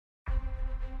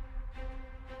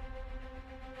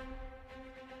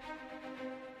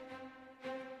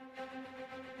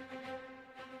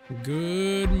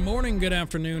Good morning, good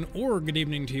afternoon, or good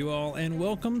evening to you all, and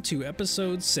welcome to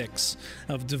episode 6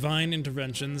 of Divine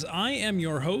Interventions. I am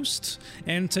your host,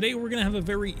 and today we're going to have a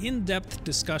very in-depth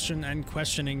discussion and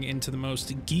questioning into the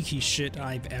most geeky shit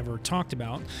I've ever talked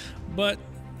about, but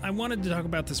I wanted to talk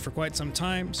about this for quite some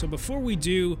time, so before we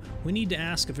do, we need to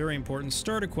ask a very important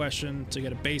starter question to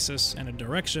get a basis and a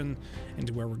direction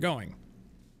into where we're going.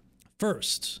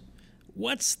 First,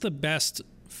 what's the best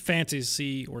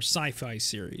fantasy or sci-fi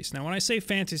series? Now, when I say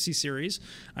fantasy series,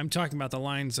 I'm talking about the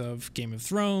lines of Game of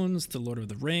Thrones, The Lord of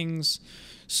the Rings,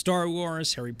 Star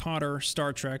Wars, Harry Potter,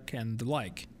 Star Trek, and the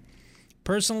like.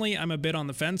 Personally, I'm a bit on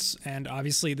the fence, and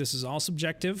obviously this is all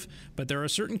subjective, but there are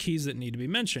certain keys that need to be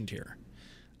mentioned here.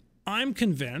 I'm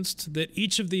convinced that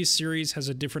each of these series has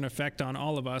a different effect on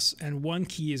all of us, and one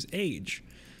key is age.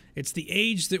 It's the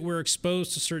age that we're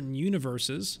exposed to certain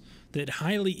universes that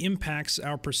highly impacts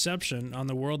our perception on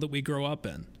the world that we grow up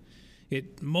in.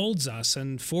 It molds us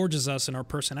and forges us in our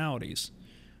personalities.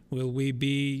 Will we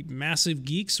be massive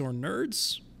geeks or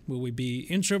nerds? Will we be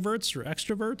introverts or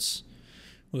extroverts?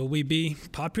 Will we be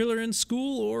popular in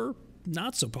school or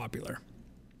not so popular?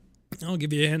 I'll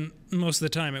give you a hint. Most of the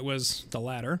time it was the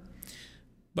latter.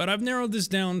 But I've narrowed this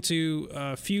down to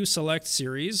a few select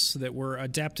series that were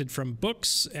adapted from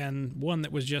books and one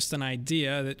that was just an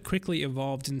idea that quickly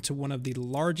evolved into one of the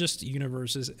largest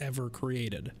universes ever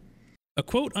created. A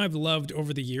quote I've loved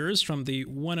over the years from the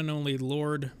one and only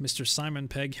Lord Mr. Simon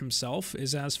Pegg himself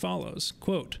is as follows,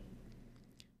 quote,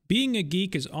 "Being a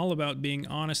geek is all about being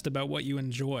honest about what you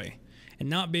enjoy and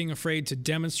not being afraid to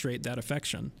demonstrate that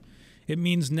affection. It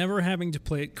means never having to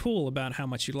play it cool about how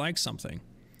much you like something.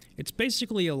 It's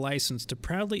basically a license to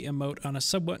proudly emote on a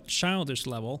somewhat childish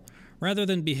level rather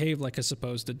than behave like a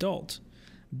supposed adult.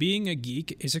 Being a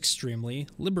geek is extremely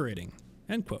liberating."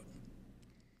 End quote.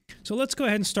 So let's go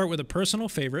ahead and start with a personal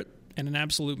favorite and an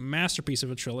absolute masterpiece of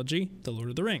a trilogy, The Lord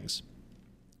of the Rings.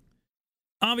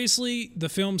 Obviously, the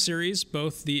film series,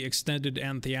 both the extended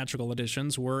and theatrical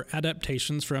editions, were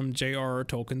adaptations from J.R.R.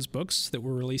 Tolkien's books that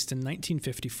were released in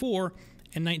 1954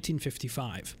 and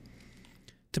 1955.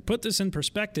 To put this in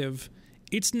perspective,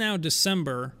 it's now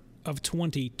December of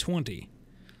 2020.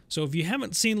 So if you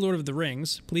haven't seen Lord of the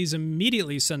Rings, please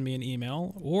immediately send me an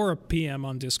email or a PM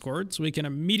on Discord so we can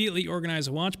immediately organize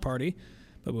a watch party.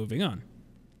 But moving on.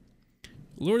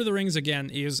 Lord of the Rings, again,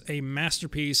 is a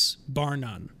masterpiece, bar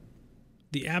none.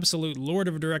 The absolute lord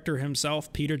of a director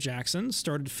himself, Peter Jackson,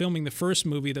 started filming the first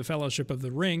movie, The Fellowship of the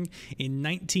Ring, in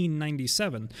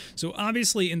 1997. So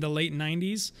obviously in the late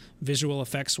 90s, visual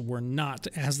effects were not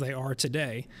as they are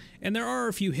today. And there are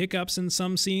a few hiccups in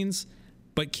some scenes,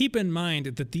 but keep in mind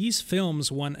that these films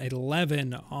won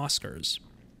 11 Oscars.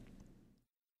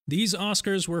 These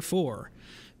Oscars were for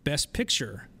Best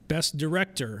Picture, Best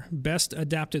Director, Best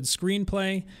Adapted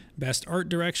Screenplay, Best Art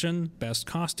Direction, Best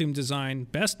Costume Design,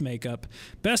 Best Makeup,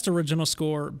 Best Original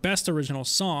Score, Best Original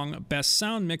Song, Best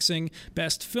Sound Mixing,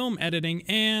 Best Film Editing,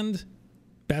 and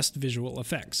Best Visual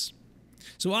Effects.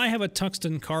 So I have a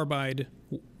tungsten carbide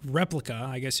replica,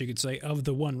 I guess you could say, of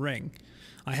the One Ring.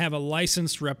 I have a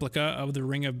licensed replica of the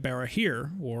Ring of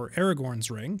Barahir, or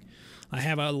Aragorn's ring. I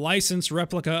have a licensed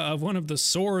replica of one of the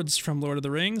swords from Lord of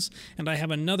the Rings, and I have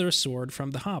another sword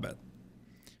from The Hobbit.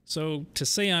 So to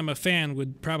say I'm a fan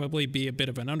would probably be a bit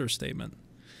of an understatement.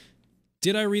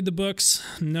 Did I read the books?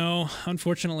 No,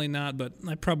 unfortunately not, but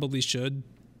I probably should.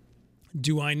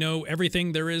 Do I know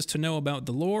everything there is to know about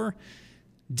the lore?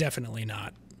 Definitely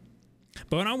not.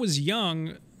 But when I was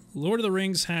young, Lord of the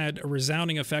Rings had a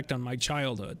resounding effect on my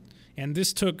childhood, and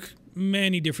this took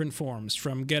many different forms,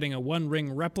 from getting a One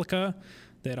Ring replica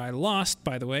that I lost,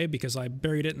 by the way, because I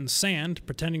buried it in sand,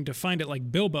 pretending to find it like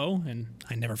Bilbo, and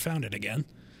I never found it again.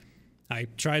 I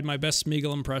tried my best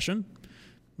Smeagol impression,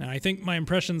 and I think my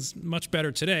impression's much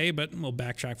better today, but we'll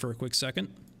backtrack for a quick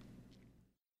second.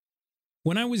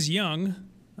 When I was young,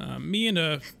 me and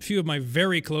a few of my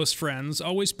very close friends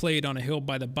always played on a hill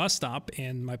by the bus stop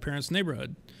in my parents'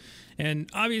 neighborhood. And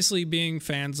obviously, being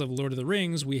fans of Lord of the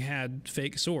Rings, we had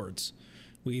fake swords.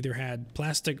 We either had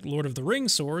plastic Lord of the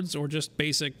Rings swords or just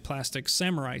basic plastic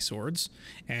samurai swords,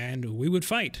 and we would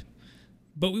fight.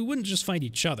 But we wouldn't just fight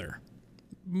each other.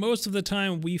 Most of the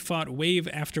time, we fought wave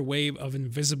after wave of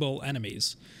invisible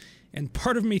enemies. And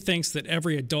part of me thinks that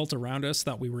every adult around us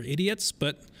thought we were idiots,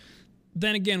 but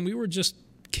then again, we were just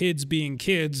kids being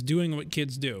kids, doing what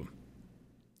kids do.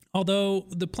 Although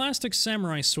the plastic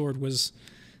samurai sword was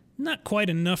not quite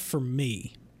enough for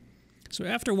me. So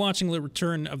after watching The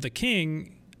Return of the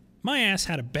King, my ass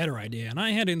had a better idea, and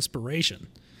I had inspiration.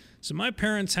 So my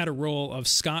parents had a roll of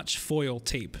Scotch foil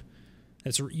tape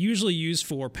that's usually used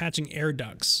for patching air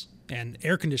ducts and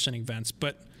air conditioning vents,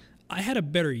 but I had a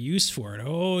better use for it.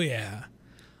 Oh, yeah.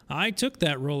 I took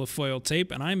that roll of foil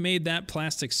tape and I made that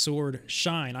plastic sword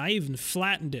shine. I even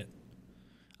flattened it.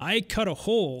 I cut a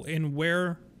hole in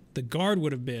where the guard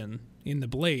would have been in the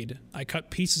blade. I cut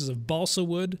pieces of balsa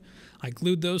wood. I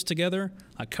glued those together.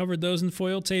 I covered those in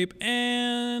foil tape,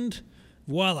 and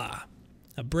voila,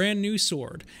 a brand new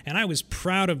sword. And I was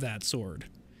proud of that sword.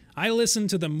 I listened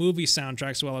to the movie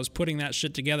soundtracks while I was putting that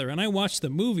shit together, and I watched the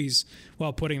movies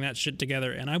while putting that shit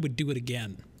together, and I would do it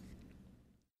again.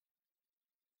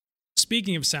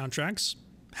 Speaking of soundtracks,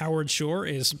 Howard Shore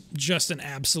is just an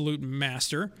absolute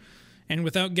master. And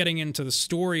without getting into the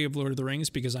story of Lord of the Rings,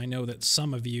 because I know that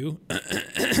some of you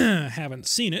haven't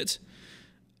seen it,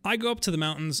 I go up to the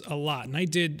mountains a lot. And I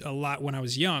did a lot when I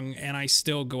was young, and I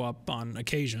still go up on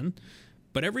occasion.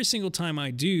 But every single time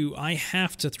I do, I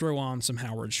have to throw on some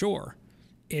Howard Shore.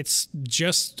 It's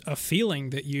just a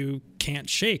feeling that you can't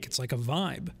shake. It's like a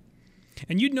vibe.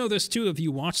 And you'd know this too if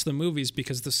you watch the movies,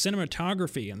 because the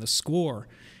cinematography and the score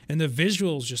and the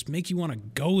visuals just make you want to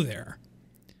go there.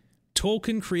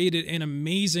 Tolkien created an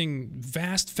amazing,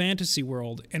 vast fantasy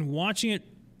world, and watching it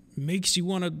makes you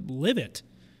want to live it.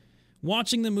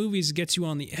 Watching the movies gets you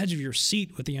on the edge of your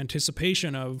seat with the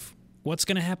anticipation of what's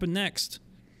going to happen next.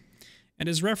 And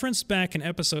as referenced back in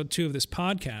episode 2 of this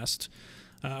podcast,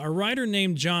 a writer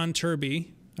named John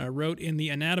Turby wrote in The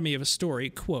Anatomy of a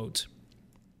Story, quote,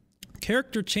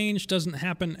 "Character change doesn't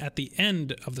happen at the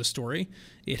end of the story,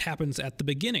 it happens at the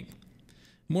beginning.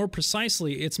 More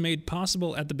precisely, it's made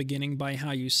possible at the beginning by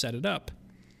how you set it up.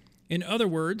 In other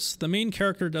words, the main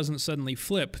character doesn't suddenly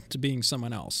flip to being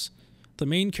someone else. The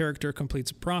main character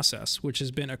completes a process which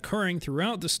has been occurring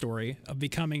throughout the story of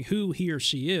becoming who he or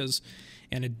she is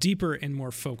in a deeper and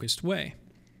more focused way."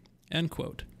 End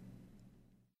quote.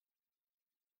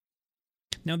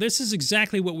 Now, this is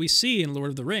exactly what we see in Lord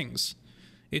of the Rings.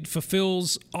 It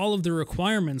fulfills all of the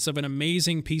requirements of an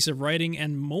amazing piece of writing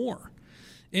and more.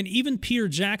 And even Peter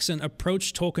Jackson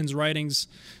approached Tolkien's writings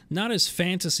not as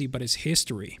fantasy, but as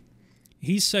history.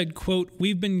 He said, quote,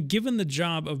 "We've been given the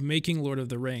job of making Lord of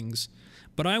the Rings,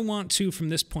 but I want to, from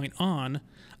this point on,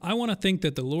 I want to think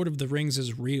that the Lord of the Rings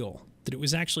is real, that it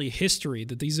was actually history,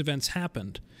 that these events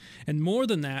happened. And more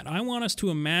than that, I want us to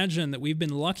imagine that we've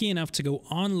been lucky enough to go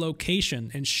on location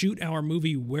and shoot our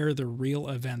movie where the real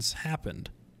events happened."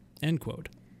 End quote.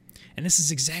 And this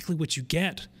is exactly what you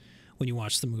get when you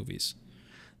watch the movies.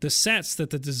 The sets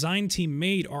that the design team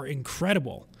made are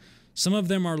incredible. Some of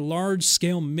them are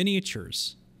large-scale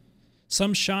miniatures.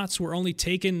 Some shots were only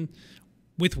taken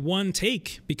with one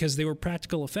take because they were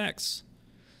practical effects.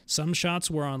 Some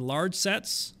shots were on large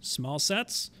sets, small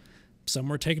sets. Some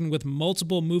were taken with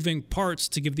multiple moving parts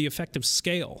to give the effect of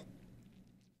scale.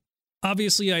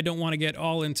 Obviously, I don't want to get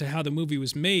all into how the movie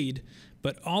was made,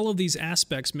 but all of these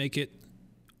aspects make it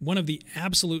one of the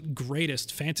absolute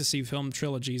greatest fantasy film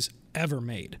trilogies ever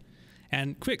made.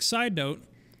 And quick side note,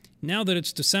 now that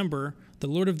it's December, The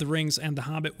Lord of the Rings and The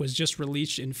Hobbit was just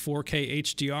released in 4K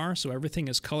HDR, so everything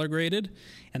is color graded,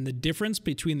 and the difference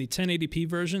between the 1080p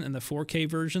version and the 4K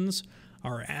versions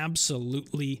are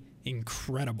absolutely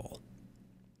incredible.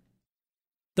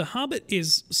 The Hobbit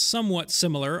is somewhat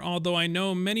similar, although I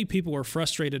know many people were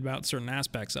frustrated about certain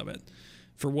aspects of it.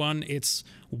 For one, it's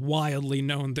wildly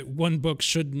known that one book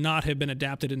should not have been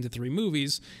adapted into 3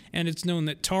 movies, and it's known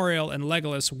that Tauriel and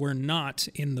Legolas were not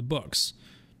in the books.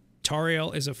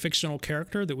 Tauriel is a fictional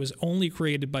character that was only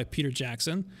created by Peter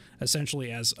Jackson,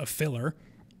 essentially as a filler,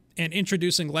 and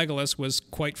introducing Legolas was,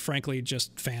 quite frankly,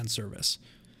 just fan service.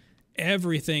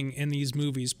 Everything in these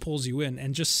movies pulls you in,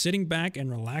 and just sitting back and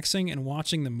relaxing and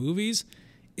watching the movies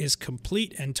is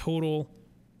complete and total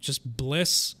just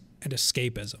bliss and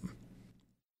escapism.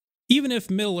 Even if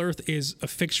Middle-earth is a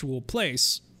fictional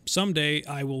place, someday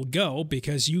I will go,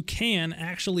 because you can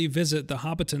actually visit the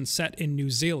Hobbiton set in New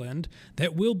Zealand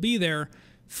that will be there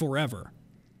forever.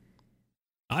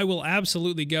 I will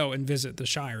absolutely go and visit the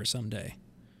Shire someday.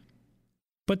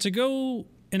 But to go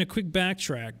in a quick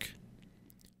backtrack,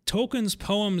 Tolkien's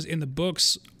poems in the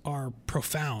books are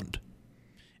profound.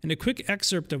 And a quick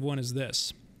excerpt of one is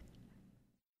this: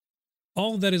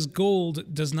 "All that is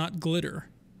gold does not glitter.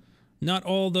 Not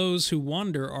all those who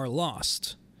wander are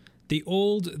lost. The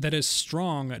old that is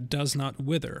strong does not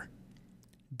wither.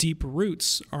 Deep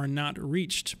roots are not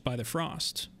reached by the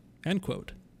frost." End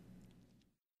quote.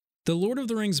 The Lord of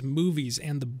the Rings movies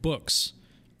and the books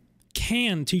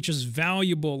can teach us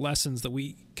valuable lessons that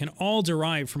we can all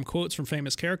derive from quotes from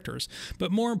famous characters,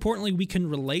 but more importantly, we can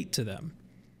relate to them.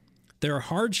 There are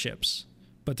hardships,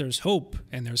 but there's hope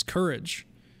and there's courage.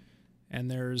 And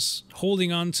there's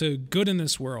holding on to good in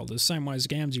this world, as Samwise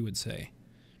Gamgee would say.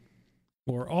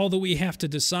 or all that we have to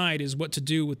decide is what to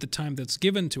do with the time that's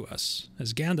given to us,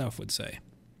 as Gandalf would say.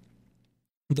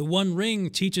 The One Ring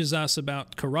teaches us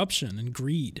about corruption and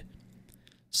greed.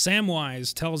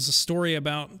 Samwise tells a story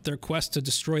about their quest to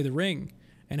destroy the ring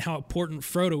and how important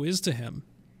Frodo is to him.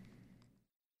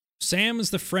 Sam is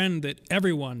the friend that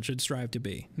everyone should strive to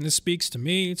be. And this speaks to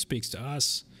me, it speaks to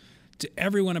us, to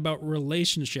everyone about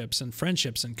relationships and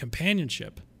friendships and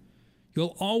companionship.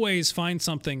 You'll always find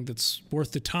something that's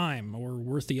worth the time or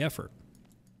worth the effort.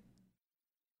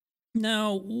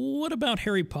 Now, what about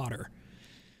Harry Potter?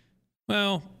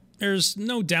 Well, there's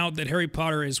no doubt that Harry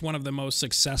Potter is one of the most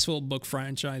successful book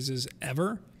franchises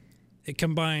ever. It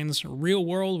combines real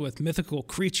world with mythical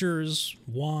creatures,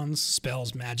 wands,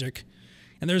 spells, magic.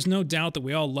 And there's no doubt that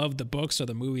we all loved the books or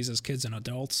the movies as kids and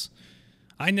adults.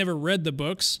 I never read the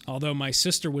books, although my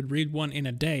sister would read one in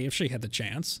a day if she had the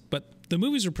chance. But the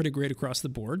movies are pretty great across the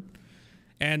board.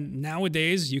 And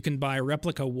nowadays, you can buy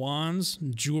replica wands,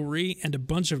 jewelry, and a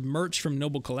bunch of merch from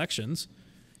Noble Collections.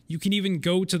 You can even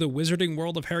go to the Wizarding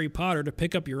World of Harry Potter to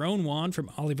pick up your own wand from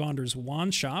Ollivander's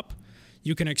Wand Shop.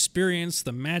 You can experience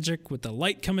the magic with the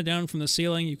light coming down from the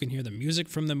ceiling. You can hear the music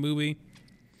from the movie.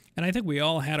 And I think we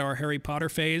all had our Harry Potter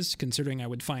phase, considering I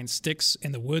would find sticks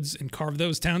in the woods and carve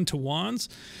those down to wands.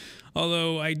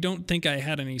 Although I don't think I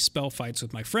had any spell fights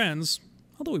with my friends,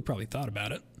 although we probably thought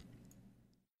about it.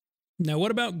 Now,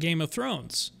 what about Game of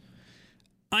Thrones?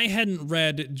 I hadn't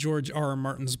read George R.R.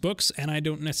 Martin's books, and I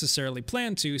don't necessarily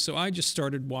plan to, so I just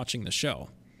started watching the show.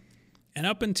 And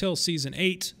up until season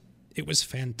 8, it was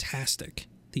fantastic.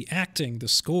 The acting, the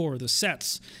score, the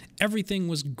sets, everything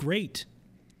was great.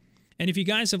 And if you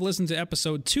guys have listened to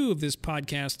episode 2 of this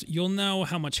podcast, you'll know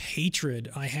how much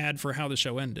hatred I had for how the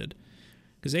show ended.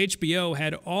 Because HBO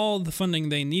had all the funding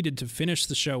they needed to finish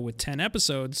the show with 10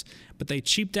 episodes, but they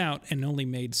cheaped out and only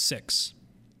made 6.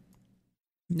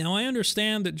 Now, I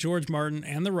understand that George Martin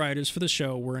and the writers for the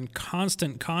show were in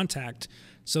constant contact,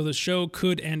 so the show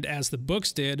could end as the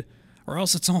books did, or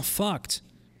else it's all fucked.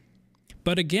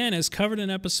 But again, as covered in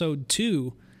episode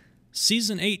 2,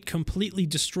 Season 8 completely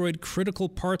destroyed critical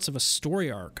parts of a story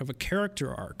arc, of a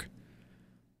character arc.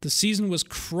 The season was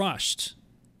crushed,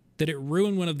 that it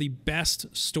ruined one of the best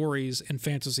stories in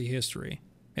fantasy history,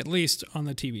 at least on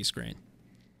the TV screen.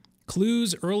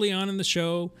 Clues early on in the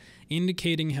show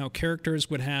indicating how characters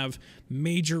would have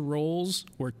major roles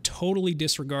were totally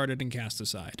disregarded and cast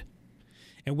aside.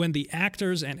 And when the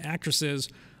actors and actresses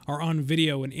are on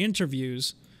video in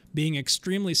interviews being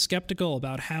extremely skeptical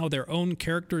about how their own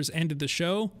characters ended the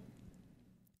show,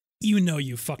 you know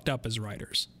you fucked up as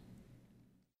writers.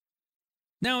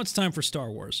 Now it's time for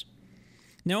Star Wars.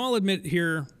 Now I'll admit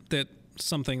here that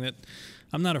something that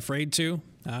I'm not afraid to.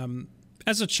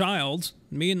 As a child,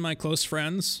 me and my close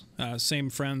friends,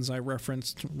 same friends I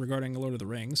referenced regarding Lord of the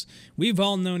Rings, we've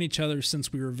all known each other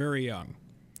since we were very young.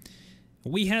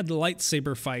 We had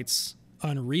lightsaber fights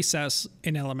on recess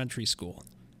in elementary school.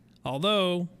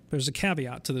 Although, there's a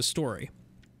caveat to this story.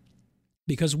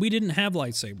 Because we didn't have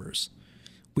lightsabers.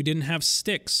 We didn't have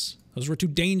sticks. Those were too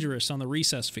dangerous on the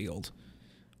recess field.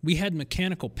 We had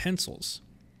mechanical pencils.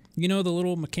 You know the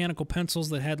little mechanical pencils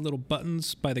that had little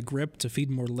buttons by the grip to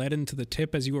feed more lead into the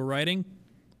tip as you were writing?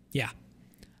 Yeah,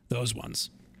 those ones.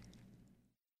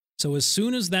 So as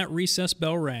soon as that recess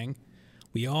bell rang,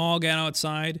 we all got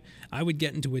outside. I would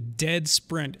get into a dead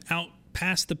sprint out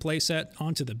past the playset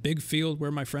onto the big field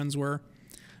where my friends were.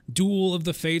 Duel of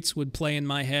the Fates would play in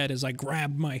my head as I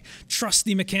grabbed my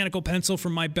trusty mechanical pencil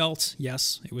from my belt.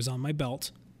 Yes, it was on my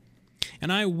belt.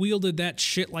 And I wielded that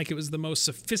shit like it was the most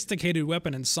sophisticated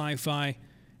weapon in sci-fi,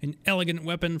 an elegant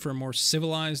weapon for a more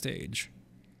civilized age.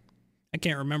 I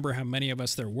can't remember how many of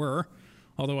us there were,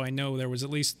 although I know there was at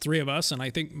least 3 of us, and I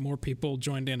think more people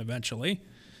joined in eventually.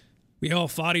 We all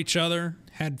fought each other,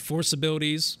 had force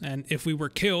abilities, and if we were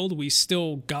killed, we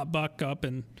still got back up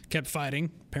and kept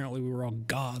fighting. Apparently we were all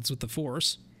gods with the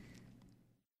Force.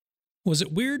 Was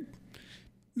it weird?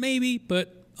 Maybe,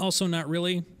 but also not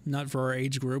really. Not for our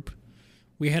age group.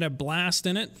 We had a blast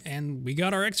in it, and we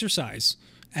got our exercise.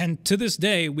 And to this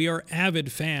day, we are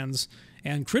avid fans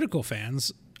and critical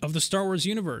fans of the Star Wars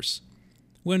universe.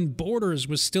 When Borders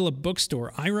was still a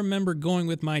bookstore, I remember going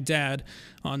with my dad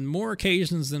on more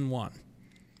occasions than one.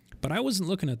 But I wasn't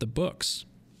looking at the books.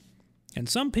 And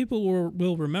some people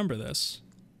will remember this.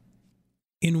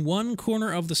 In one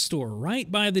corner of the store,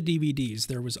 right by the DVDs,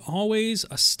 there was always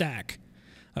a stack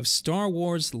of Star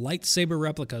Wars lightsaber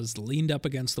replicas leaned up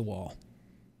against the wall.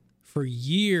 For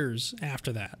years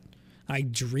after that, I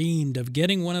dreamed of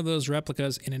getting one of those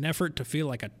replicas in an effort to feel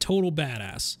like a total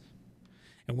badass.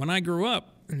 And when I grew up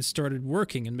and started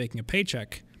working and making a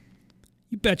paycheck,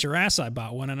 You bet your ass I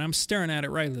bought one, and I'm staring at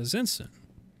it right this instant.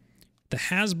 The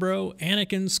Hasbro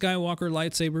Anakin Skywalker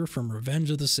lightsaber from Revenge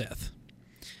of the Sith.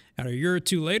 And a year or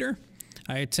two later,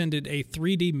 I attended a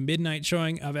 3D midnight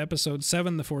showing of Episode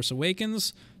 7, The Force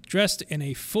Awakens, dressed in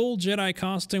a full Jedi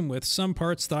costume with some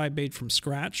parts that I made from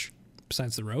scratch,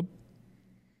 besides the robe.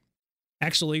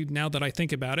 Actually, now that I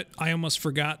think about it, I almost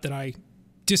forgot that I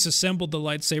disassembled the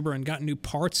lightsaber and got new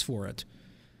parts for it.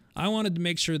 I wanted to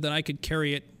make sure that I could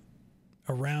carry it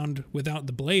around without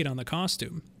the blade on the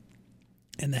costume.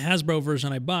 And the Hasbro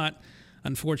version I bought,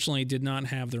 unfortunately, did not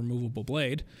have the removable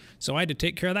blade, so I had to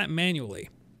take care of that manually.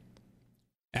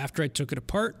 After I took it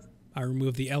apart, I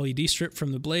removed the LED strip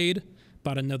from the blade,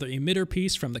 bought another emitter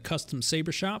piece from the custom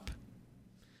saber shop.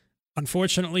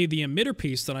 Unfortunately, the emitter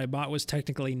piece that I bought was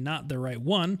technically not the right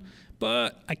one,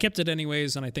 but I kept it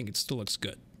anyways, and I think it still looks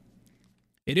good.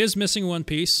 It is missing one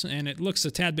piece, and it looks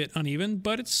a tad bit uneven,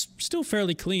 but it's still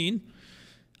fairly clean.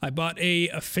 I bought a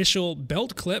official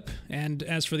belt clip, and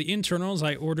as for the internals,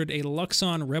 I ordered a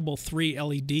Luxon Rebel 3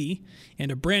 LED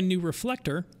and a brand new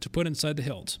reflector to put inside the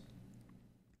hilt.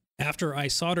 After I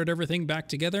soldered everything back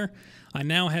together, I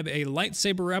now have a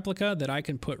lightsaber replica that I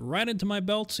can put right into my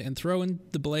belt and throw in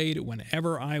the blade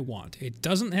whenever I want. It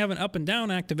doesn't have an up and down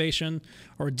activation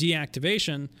or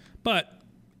deactivation, but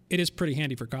it is pretty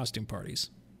handy for costume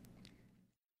parties.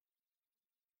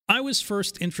 I was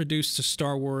first introduced to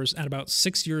Star Wars at about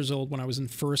 6 years old when I was in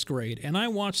first grade, and I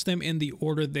watched them in the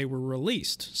order they were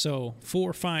released. So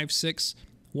 4, 5, 6,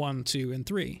 1, 2, and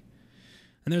 3.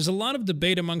 And there's a lot of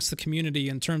debate amongst the community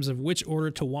in terms of which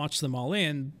order to watch them all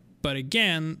in, but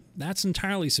again, that's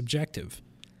entirely subjective.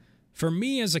 For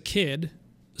me as a kid,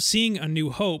 seeing A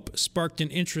New Hope sparked an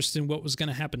interest in what was going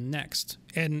to happen next,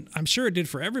 and I'm sure it did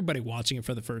for everybody watching it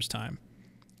for the first time.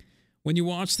 When you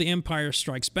watch The Empire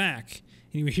Strikes Back,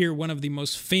 and you hear one of the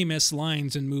most famous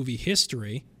lines in movie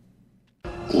history,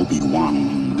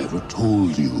 Obi-Wan never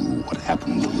told you what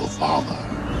happened to your father.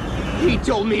 He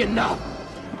told me enough.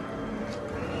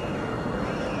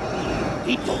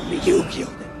 He told me you killed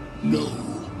him. No,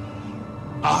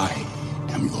 I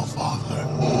am your father.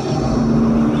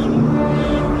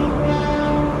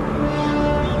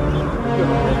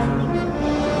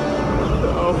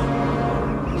 No.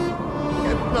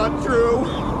 It's not true.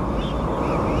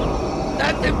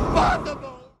 That's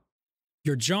impossible.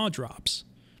 Your jaw drops.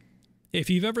 If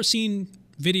you've ever seen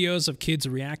videos of kids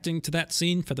reacting to that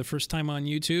scene for the first time on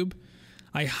YouTube,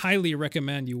 I highly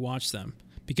recommend you watch them,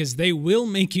 because they will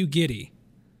make you giddy.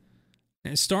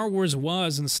 And Star Wars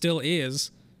was, and still is,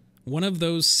 one of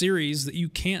those series that you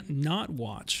can't not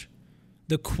watch.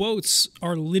 The quotes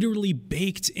are literally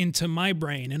baked into my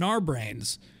brain and our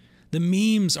brains. The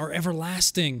memes are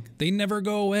everlasting. They never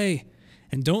go away.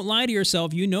 And don't lie to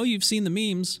yourself, you know you've seen the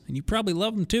memes, and you probably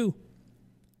love them too.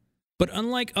 But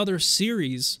unlike other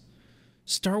series,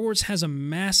 Star Wars has a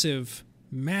massive,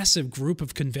 massive group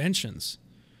of conventions.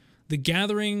 The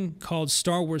gathering called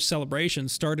Star Wars Celebration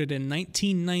started in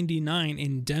 1999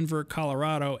 in Denver,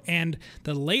 Colorado, and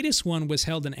the latest one was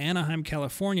held in Anaheim,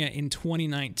 California in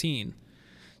 2019.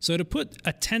 So to put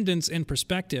attendance in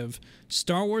perspective,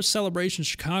 Star Wars Celebration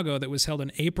Chicago that was held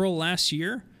in April last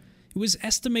year, it was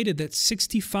estimated that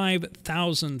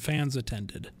 65,000 fans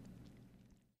attended.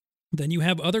 Then you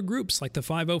have other groups like the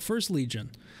 501st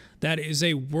Legion. That is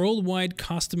a worldwide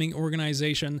costuming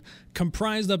organization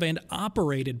comprised of and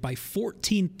operated by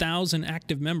 14,000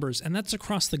 active members, and that's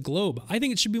across the globe. I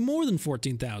think it should be more than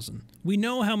 14,000. We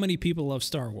know how many people love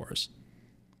Star Wars.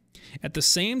 At the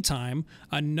same time,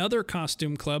 another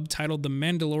costume club titled the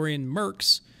Mandalorian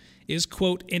Mercs is,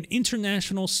 quote, an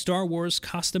international Star Wars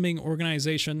costuming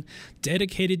organization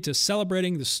dedicated to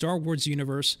celebrating the Star Wars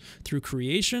universe through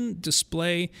creation,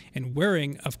 display, and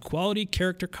wearing of quality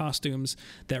character costumes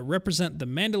that represent the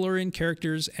Mandalorian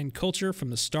characters and culture from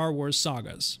the Star Wars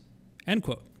sagas, end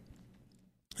quote.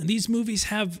 And these movies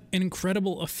have an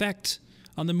incredible effect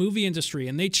on the movie industry,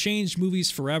 and they changed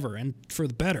movies forever and for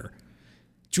the better.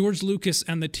 George Lucas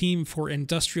and the team for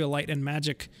Industrial Light and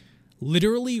Magic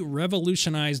literally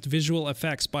revolutionized visual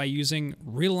effects by using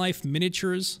real-life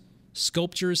miniatures,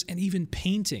 sculptures, and even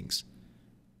paintings.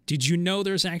 Did you know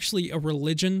there's actually a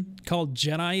religion called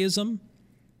Jediism?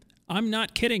 I'm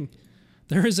not kidding.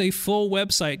 There is a full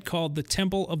website called the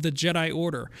Temple of the Jedi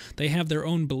Order. They have their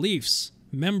own beliefs,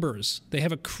 members, they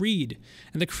have a creed,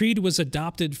 and the creed was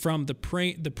adopted from the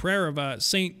prayer of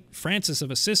St. Francis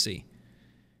of Assisi.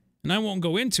 And I won't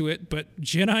go into it, but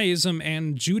Jediism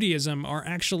and Judaism are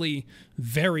actually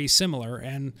very similar,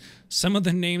 and some of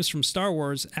the names from Star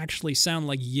Wars actually sound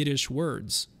like Yiddish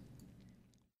words.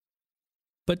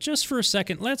 But just for a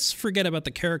second, let's forget about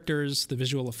the characters, the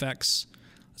visual effects.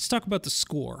 let's talk about the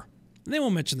score. And then we'll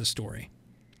mention the story.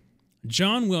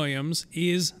 John Williams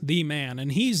is the man,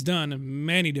 and he's done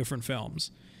many different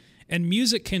films. And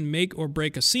music can make or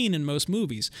break a scene in most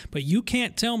movies, but you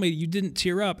can't tell me you didn't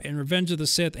tear up in Revenge of the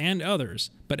Sith and others,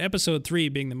 but Episode 3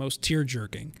 being the most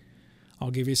tear-jerking.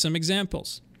 I'll give you some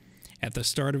examples. At the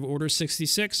start of Order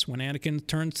 66, when Anakin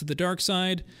turns to the dark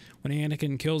side, when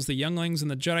Anakin kills the younglings in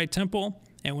the Jedi Temple,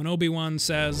 and when Obi-Wan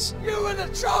says, You were the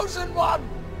chosen one!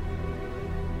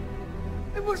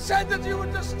 It was said that you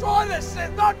would destroy the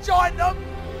Sith, not join them!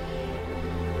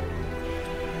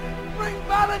 Bring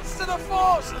balance to the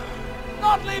Force,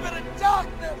 not leave it in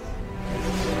darkness!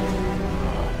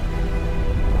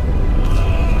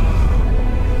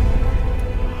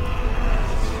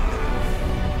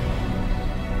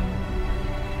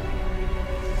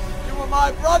 You were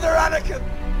my brother, Anakin!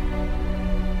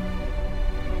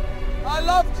 I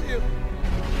loved you!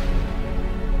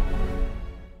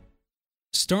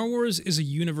 Star Wars is a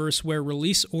universe where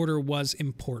release order was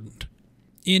important.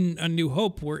 In A New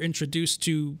Hope, we're introduced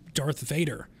to Darth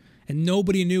Vader, and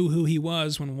nobody knew who he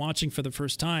was when watching for the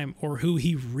first time, or who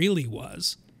he really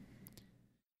was.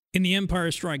 In The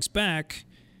Empire Strikes Back,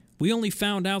 we only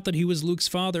found out that he was Luke's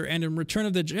father, and in Return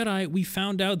of the Jedi, we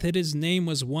found out that his name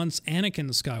was once Anakin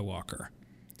Skywalker.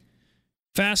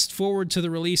 Fast forward to the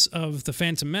release of The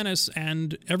Phantom Menace,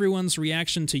 and everyone's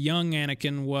reaction to young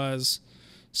Anakin was,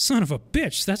 son of a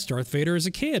bitch, that's Darth Vader as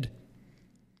a kid.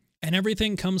 And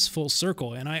everything comes full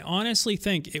circle, and I honestly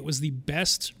think it was the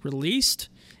best released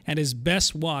and his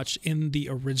best watch in the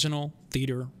original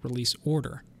theater release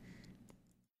order.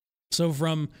 So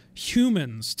from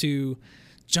humans to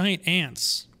giant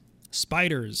ants,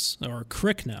 spiders, or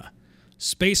Krykna,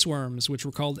 space worms, which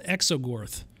were called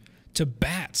Exogorth, to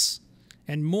bats,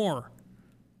 and more.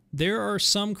 There are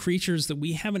some creatures that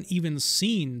we haven't even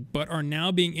seen, but are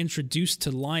now being introduced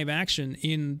to live action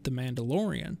in The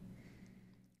Mandalorian.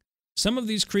 Some of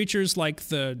these creatures, like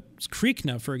the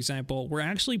Krykna, for example, were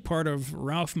actually part of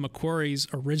Ralph McQuarrie's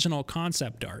original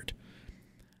concept art.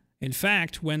 In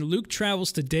fact, when Luke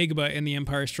travels to Dagobah in The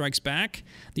Empire Strikes Back,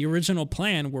 the original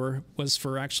plan was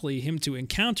for actually him to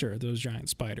encounter those giant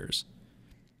spiders.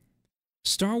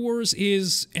 Star Wars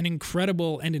is an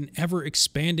incredible and an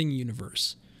ever-expanding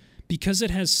universe, because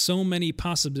it has so many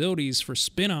possibilities for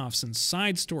spin-offs and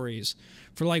side stories,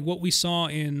 for like what we saw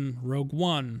in Rogue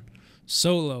One,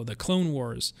 Solo, The Clone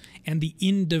Wars, and the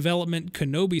in-development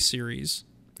Kenobi series,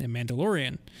 and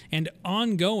Mandalorian, and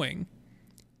ongoing.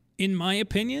 In my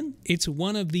opinion, it's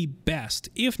one of the best,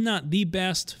 if not the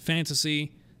best,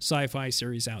 fantasy sci-fi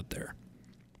series out there.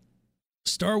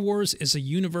 Star Wars is a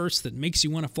universe that makes you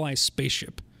want to fly a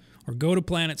spaceship, or go to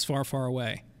planets far, far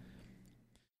away.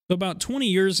 So about 20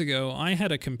 years ago, I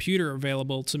had a computer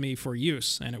available to me for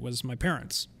use, and it was my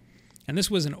parents'. And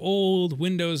this was an old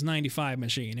Windows 95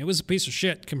 machine. It was a piece of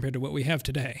shit compared to what we have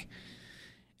today.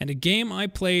 And a game I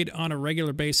played on a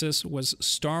regular basis was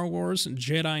Star Wars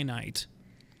Jedi Knight.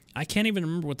 I can't even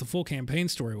remember what the full campaign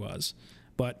story was,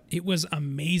 but it was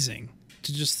amazing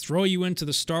to just throw you into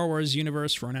the Star Wars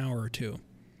universe for an hour or two.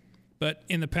 But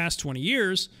in the past 20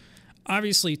 years,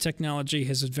 obviously technology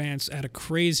has advanced at a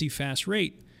crazy fast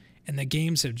rate, and the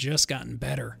games have just gotten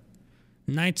better.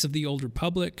 Knights of the Old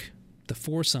Republic, The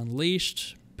Force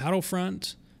Unleashed,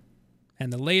 Battlefront,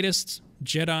 and the latest,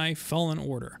 Jedi Fallen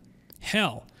Order.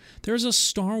 Hell, there's a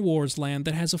Star Wars land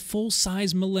that has a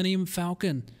full-size Millennium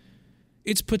Falcon.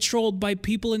 It's patrolled by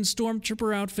people in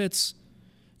stormtrooper outfits.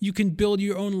 You can build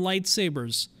your own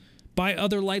lightsabers, buy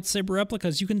other lightsaber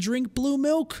replicas. You can drink blue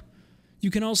milk. You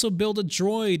can also build a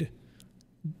droid,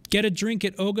 get a drink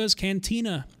at Oga's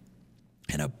Cantina,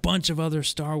 and a bunch of other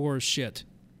Star Wars shit.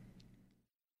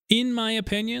 In my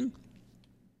opinion,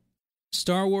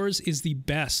 Star Wars is the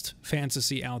best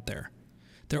fantasy out there.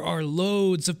 There are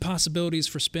loads of possibilities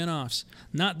for spin-offs.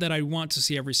 Not that I want to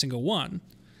see every single one,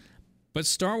 but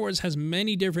Star Wars has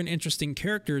many different interesting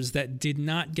characters that did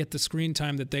not get the screen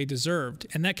time that they deserved,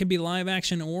 and that can be live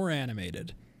action or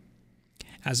animated.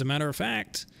 As a matter of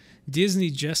fact, Disney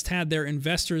just had their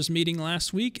investors meeting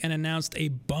last week and announced a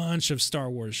bunch of Star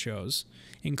Wars shows,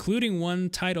 including one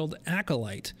titled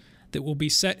Acolyte that will be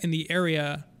set in the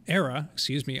era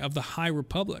of the High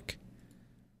Republic.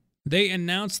 They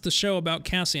announced the show about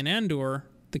Cassian Andor,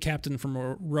 the captain from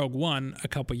Rogue One, a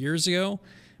couple years ago,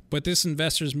 but this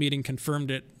investors meeting confirmed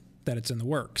that it's in the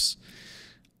works.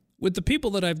 With the people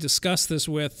that I've discussed this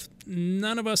with,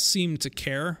 none of us seem to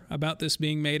care about this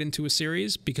being made into a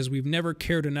series because we've never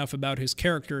cared enough about his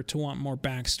character to want more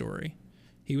backstory.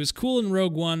 He was cool in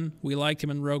Rogue One. We liked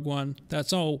him in Rogue One.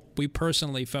 That's all we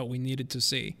personally felt we needed to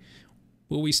see.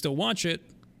 Will we still watch it?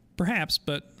 Perhaps,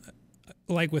 but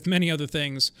like with many other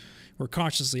things, we're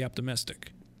cautiously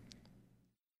optimistic.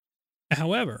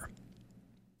 However,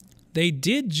 they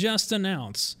did just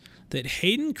announce that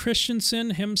Hayden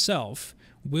Christensen himself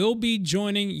will be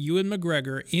joining Ewan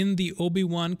McGregor in the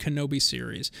Obi-Wan Kenobi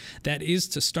series that is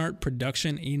to start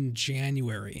production in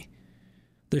January.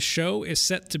 The show is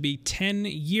set to be 10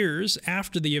 years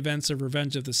after the events of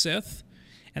Revenge of the Sith,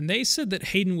 and they said that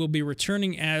Hayden will be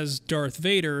returning as Darth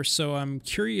Vader, so I'm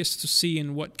curious to see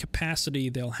in what capacity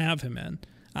they'll have him in.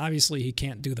 Obviously, he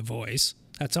can't do the voice.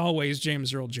 That's always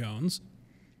James Earl Jones.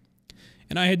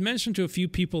 And I had mentioned to a few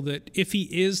people that if he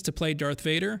is to play Darth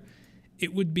Vader,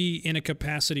 it would be in a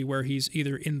capacity where he's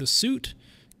either in the suit,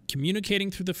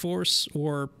 communicating through the Force,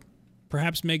 or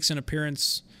perhaps makes an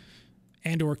appearance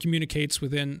and or communicates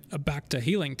within a Bacta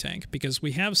healing tank, because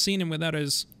we have seen him without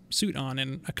his suit on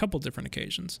in a couple different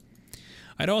occasions.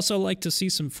 I'd also like to see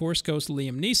some Force Ghost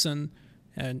Liam Neeson,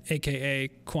 and aka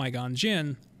Qui-Gon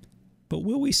Jinn, but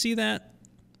will we see that?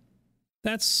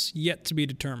 That's yet to be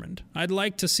determined. I'd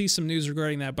like to see some news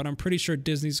regarding that, but I'm pretty sure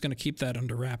Disney's going to keep that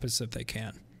under wraps if they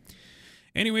can.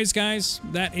 Anyways, guys,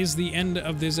 that is the end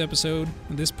of this episode.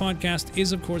 This podcast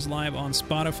is, of course, live on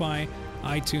Spotify,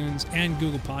 iTunes, and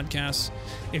Google Podcasts.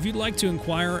 If you'd like to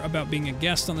inquire about being a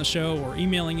guest on the show or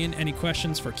emailing in any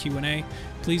questions for Q&A,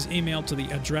 please email to the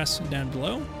address down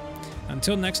below.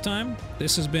 Until next time,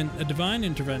 this has been A Divine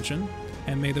Intervention,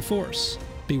 and may the Force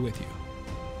be with you.